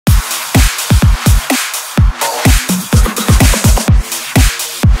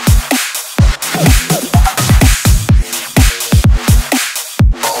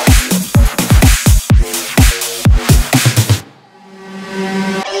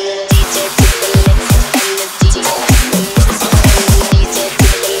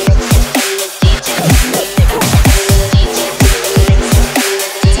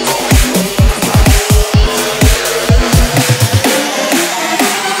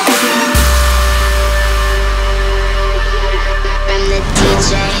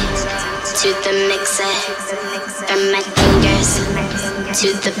the mixer, from my fingers to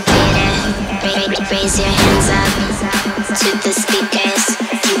the fader. Raise your hands up to the speakers.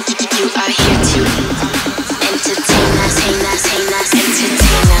 You are here to entertain us, entertain us,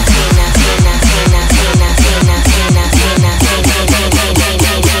 entertain us,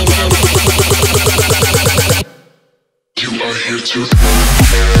 you are here to.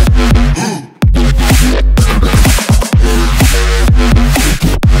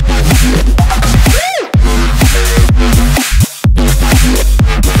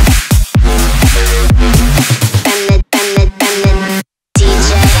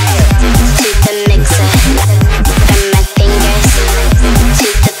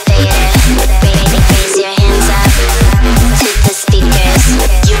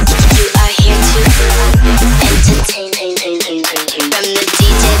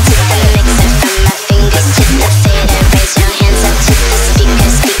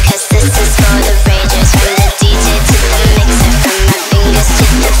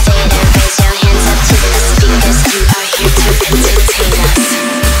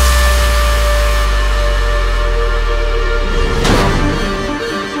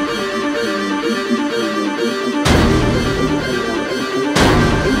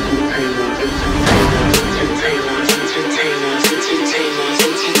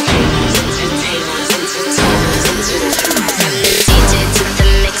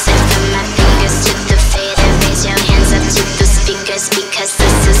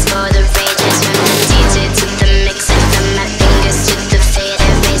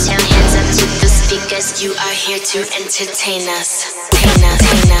 You are here to entertain us.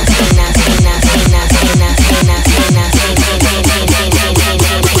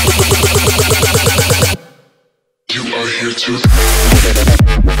 You are here to.